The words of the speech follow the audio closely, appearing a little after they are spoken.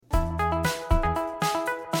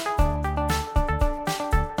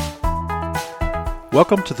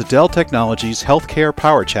Welcome to the Dell Technologies Healthcare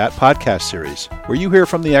Power Chat podcast series, where you hear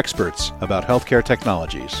from the experts about healthcare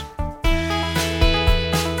technologies.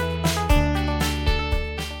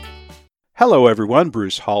 Hello everyone,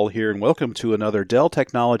 Bruce Hall here, and welcome to another Dell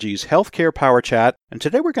Technologies Healthcare Power Chat. And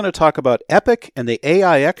today we're going to talk about Epic and the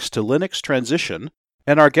AIX to Linux transition.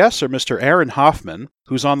 And our guests are Mr. Aaron Hoffman,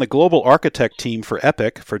 who's on the global architect team for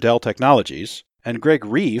Epic for Dell Technologies, and Greg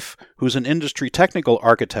Reef, who's an industry technical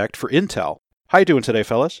architect for Intel. How you doing today,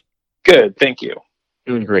 fellas? Good, thank you.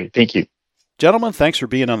 Doing great, thank you. Gentlemen, thanks for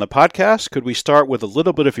being on the podcast. Could we start with a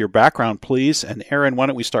little bit of your background, please? And Aaron, why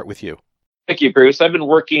don't we start with you? Thank you, Bruce. I've been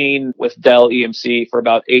working with Dell EMC for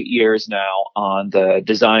about 8 years now on the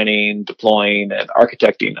designing, deploying, and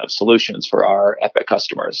architecting of solutions for our Epic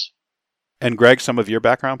customers. And Greg, some of your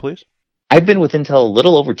background, please? I've been with Intel a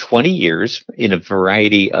little over 20 years in a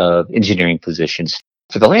variety of engineering positions.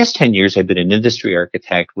 For the last 10 years, I've been an industry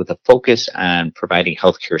architect with a focus on providing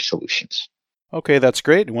healthcare solutions. Okay, that's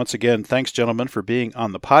great. And once again, thanks, gentlemen, for being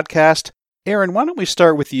on the podcast. Aaron, why don't we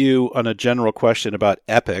start with you on a general question about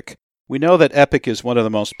Epic? We know that Epic is one of the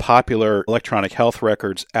most popular electronic health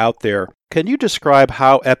records out there. Can you describe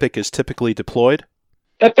how Epic is typically deployed?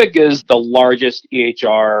 Epic is the largest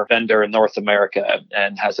EHR vendor in North America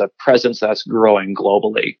and has a presence that's growing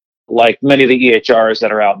globally. Like many of the EHRs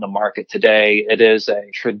that are out in the market today, it is a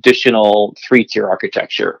traditional three-tier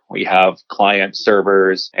architecture. We have client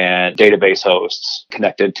servers and database hosts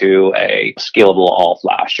connected to a scalable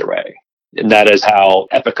all-flash array. And that is how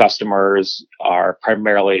Epic customers are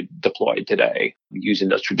primarily deployed today, using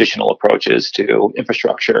those traditional approaches to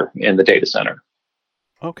infrastructure in the data center.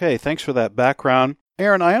 Okay, thanks for that background.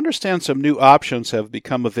 Aaron, I understand some new options have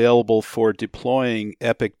become available for deploying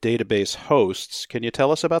Epic database hosts. Can you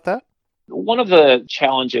tell us about that? One of the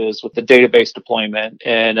challenges with the database deployment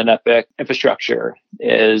in an Epic infrastructure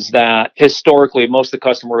is that historically, most of the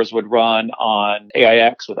customers would run on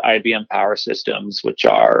AIX with IBM Power Systems, which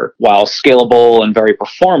are, while scalable and very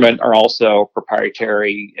performant, are also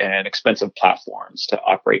proprietary and expensive platforms to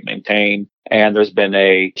operate and maintain. And there's been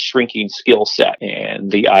a shrinking skill set in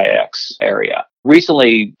the IIX area.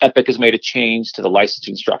 Recently, Epic has made a change to the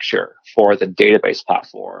licensing structure for the database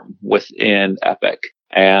platform within Epic.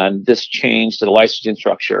 And this change to the licensing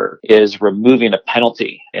structure is removing a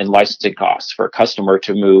penalty in licensing costs for a customer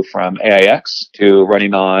to move from AIX to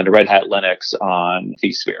running on Red Hat Linux on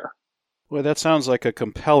vSphere. Well, that sounds like a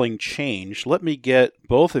compelling change. Let me get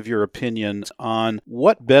both of your opinions on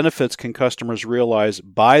what benefits can customers realize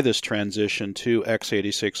by this transition to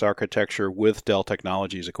x86 architecture with Dell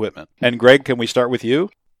Technologies equipment. And Greg, can we start with you?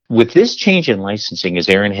 With this change in licensing, as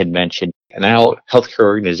Aaron had mentioned, now healthcare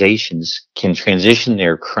organizations can transition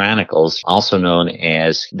their Chronicles, also known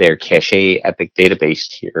as their Cache Epic database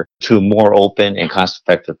tier, to a more open and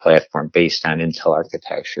cost-effective platform based on Intel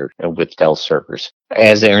architecture with Dell servers.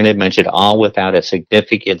 As Aaron had mentioned, all without a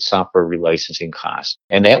significant software relicensing cost.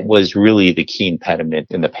 And that was really the key impediment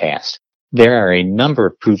in the past. There are a number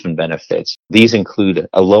of proven benefits. These include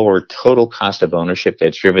a lower total cost of ownership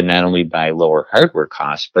that's driven not only by lower hardware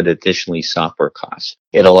costs, but additionally software costs.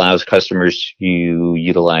 It allows customers to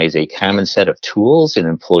utilize a common set of tools and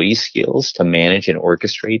employee skills to manage and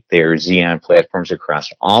orchestrate their Xeon platforms across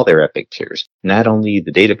all their Epic tiers, not only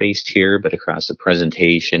the database tier, but across the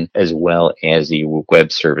presentation as well as the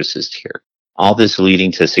web services tier. All this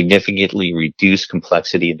leading to significantly reduced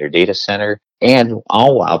complexity in their data center, and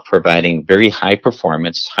all while providing very high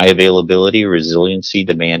performance, high availability, resiliency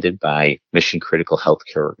demanded by mission-critical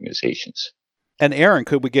healthcare organizations. And Aaron,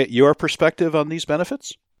 could we get your perspective on these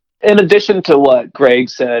benefits? In addition to what Greg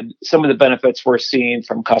said, some of the benefits we're seeing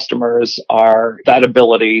from customers are that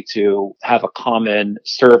ability to have a common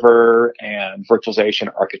server and virtualization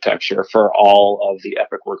architecture for all of the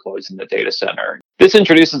Epic workloads in the data center. This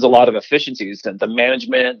introduces a lot of efficiencies in the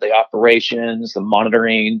management, the operations, the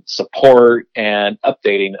monitoring, support, and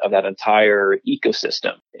updating of that entire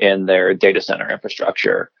ecosystem in their data center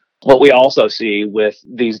infrastructure. What we also see with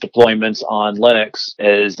these deployments on Linux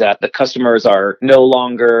is that the customers are no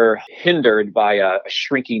longer hindered by a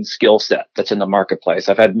shrinking skill set that's in the marketplace.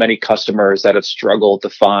 I've had many customers that have struggled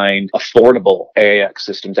to find affordable AIX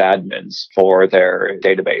systems admins for their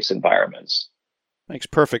database environments. Makes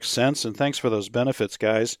perfect sense, and thanks for those benefits,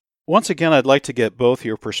 guys. Once again, I'd like to get both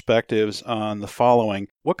your perspectives on the following.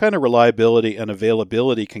 What kind of reliability and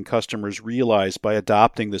availability can customers realize by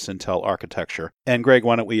adopting this Intel architecture? And Greg,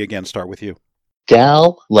 why don't we again start with you?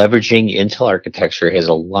 Dell, leveraging Intel architecture, has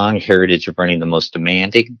a long heritage of running the most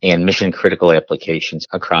demanding and mission-critical applications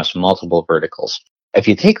across multiple verticals. If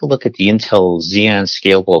you take a look at the Intel Xeon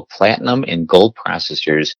Scalable Platinum and Gold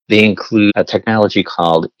processors, they include a technology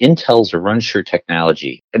called Intel's RunSure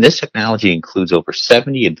technology. And this technology includes over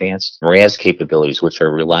 70 advanced RAS capabilities, which are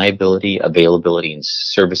reliability, availability, and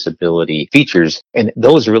serviceability features. And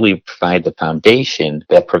those really provide the foundation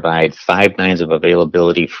that provide 5 nines of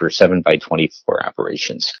availability for 7x24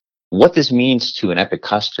 operations. What this means to an EPYC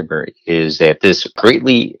customer is that this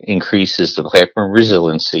greatly increases the platform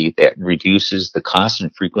resiliency that reduces the cost and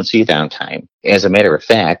frequency of downtime. As a matter of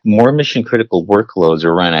fact, more mission-critical workloads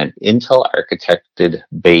are run on Intel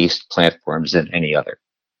architected-based platforms than any other.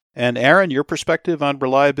 And Aaron, your perspective on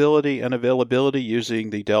reliability and availability using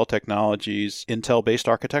the Dell Technologies Intel-based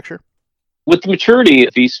architecture? With the maturity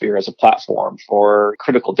of vSphere as a platform for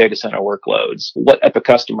critical data center workloads, what EPYC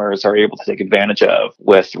customers are able to take advantage of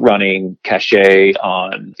with running cache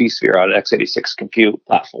on vSphere on x86 compute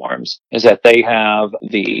platforms is that they have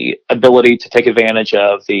the ability to take advantage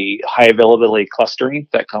of the high availability clustering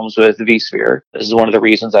that comes with vSphere. This is one of the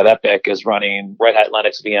reasons that EPYC is running Red Hat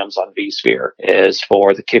Linux VMs on vSphere, is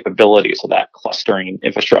for the capabilities of that clustering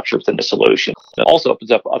infrastructure within the solution. It also opens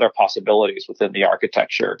up other possibilities within the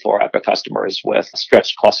architecture for EPYC customers with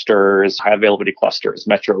stretched clusters, high availability clusters,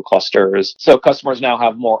 metro clusters. So customers now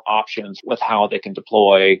have more options with how they can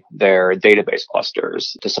deploy their database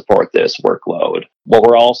clusters to support this workload. What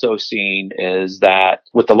we're also seeing is that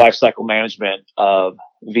with the lifecycle management of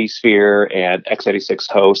vSphere and x86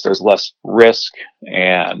 hosts, there's less risk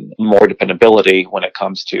and more dependability when it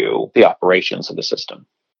comes to the operations of the system.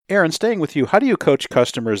 Aaron, staying with you, how do you coach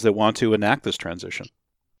customers that want to enact this transition?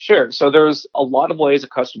 Sure. So there's a lot of ways a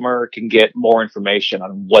customer can get more information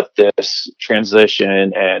on what this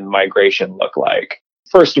transition and migration look like.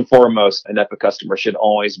 First and foremost, an EPYC customer should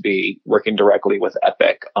always be working directly with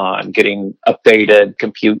EPYC on getting updated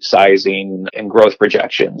compute sizing and growth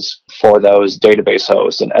projections for those database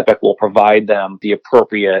hosts, and EPYC will provide them the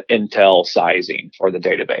appropriate Intel sizing for the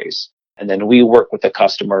database. And then we work with the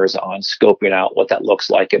customers on scoping out what that looks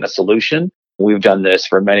like in a solution. We've done this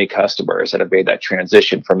for many customers that have made that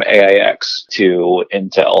transition from AIX to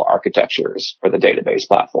Intel architectures for the database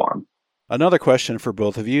platform. Another question for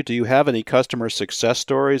both of you. Do you have any customer success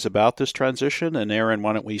stories about this transition? And Aaron,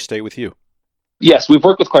 why don't we stay with you? Yes, we've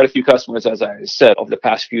worked with quite a few customers, as I said, over the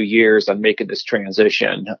past few years on making this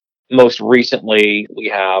transition. Most recently, we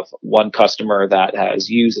have one customer that has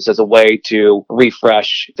used this as a way to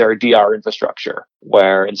refresh their DR infrastructure,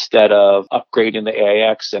 where instead of upgrading the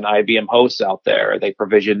AIX and IBM hosts out there, they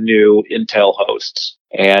provision new Intel hosts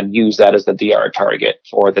and use that as the DR target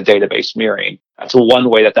for the database mirroring. That's one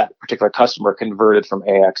way that that particular customer converted from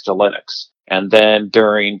AIX to Linux. And then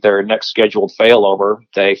during their next scheduled failover,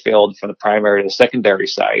 they failed from the primary to the secondary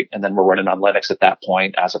site, and then we're running on Linux at that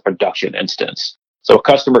point as a production instance. So a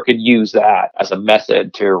customer could use that as a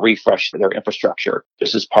method to refresh their infrastructure.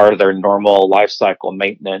 This is part of their normal lifecycle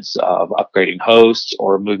maintenance of upgrading hosts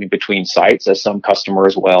or moving between sites, as some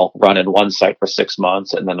customers will run in one site for 6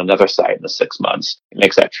 months and then another site in the 6 months. It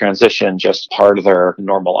makes that transition just part of their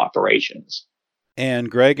normal operations.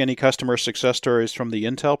 And Greg, any customer success stories from the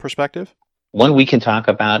Intel perspective? One we can talk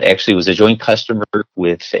about actually was a joint customer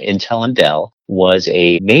with Intel and Dell, was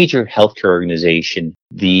a major healthcare organization.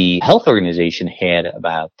 The health organization had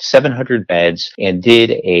about 700 beds and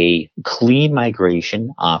did a clean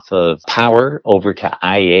migration off of Power over to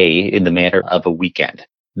IA in the matter of a weekend.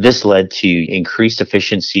 This led to increased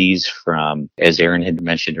efficiencies from, as Aaron had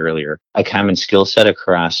mentioned earlier, a common skill set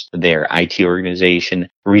across their IT organization,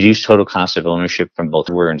 reduced total cost of ownership from both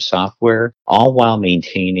hardware and software, all while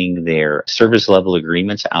maintaining their service level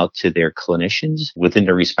agreements out to their clinicians within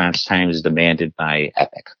the response times demanded by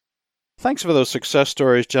EPYC. Thanks for those success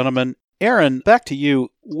stories, gentlemen. Aaron, back to you.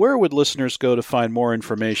 Where would listeners go to find more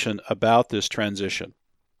information about this transition?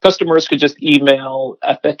 Customers could just email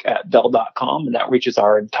epic@dell.com, and that reaches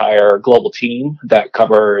our entire global team that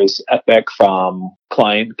covers EPYC from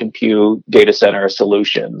client, compute, data center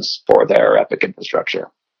solutions for their EPYC infrastructure.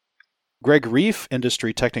 Greg Reef,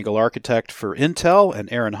 Industry Technical Architect for Intel,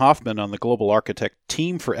 and Aaron Hoffman on the Global Architect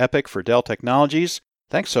team for EPYC for Dell Technologies.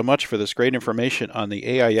 Thanks so much for this great information on the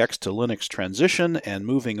AIX to Linux transition and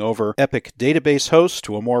moving over EPYC database hosts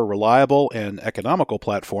to a more reliable and economical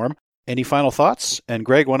platform. Any final thoughts? And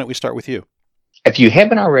Greg, why don't we start with you? If you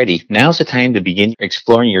haven't already, now's the time to begin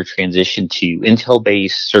exploring your transition to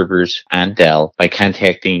Intel-based servers on Dell by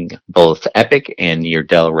contacting both EPYC and your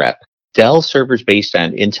Dell rep. Dell servers based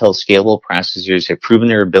on Intel scalable processors have proven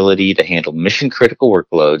their ability to handle mission-critical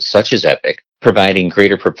workloads such as EPYC, providing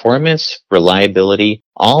greater performance, reliability,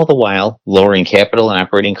 all the while lowering capital and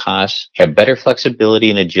operating costs, have better flexibility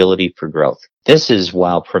and agility for growth. This is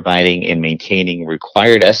while providing and maintaining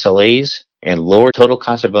required SLAs and lower total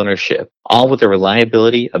cost of ownership, all with the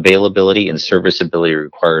reliability, availability, and serviceability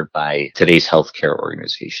required by today's healthcare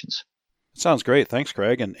organizations. Sounds great. Thanks,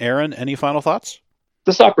 Greg. And Aaron, any final thoughts?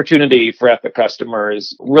 This opportunity for EPYC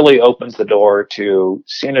customers really opens the door to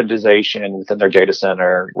standardization within their data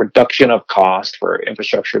center, reduction of cost for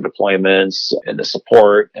infrastructure deployments, and the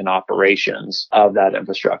support and operations of that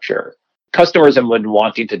infrastructure. Customers have been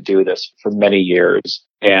wanting to do this for many years,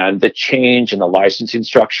 and the change in the licensing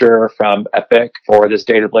structure from EPYC for this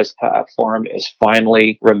database platform is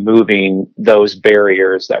finally removing those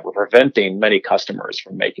barriers that were preventing many customers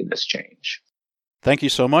from making this change. Thank you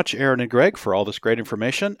so much, Aaron and Greg, for all this great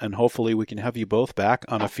information, and hopefully we can have you both back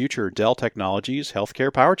on a future Dell Technologies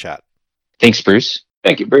Healthcare Power Chat. Thanks, Bruce.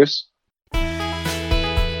 Thank you, Bruce.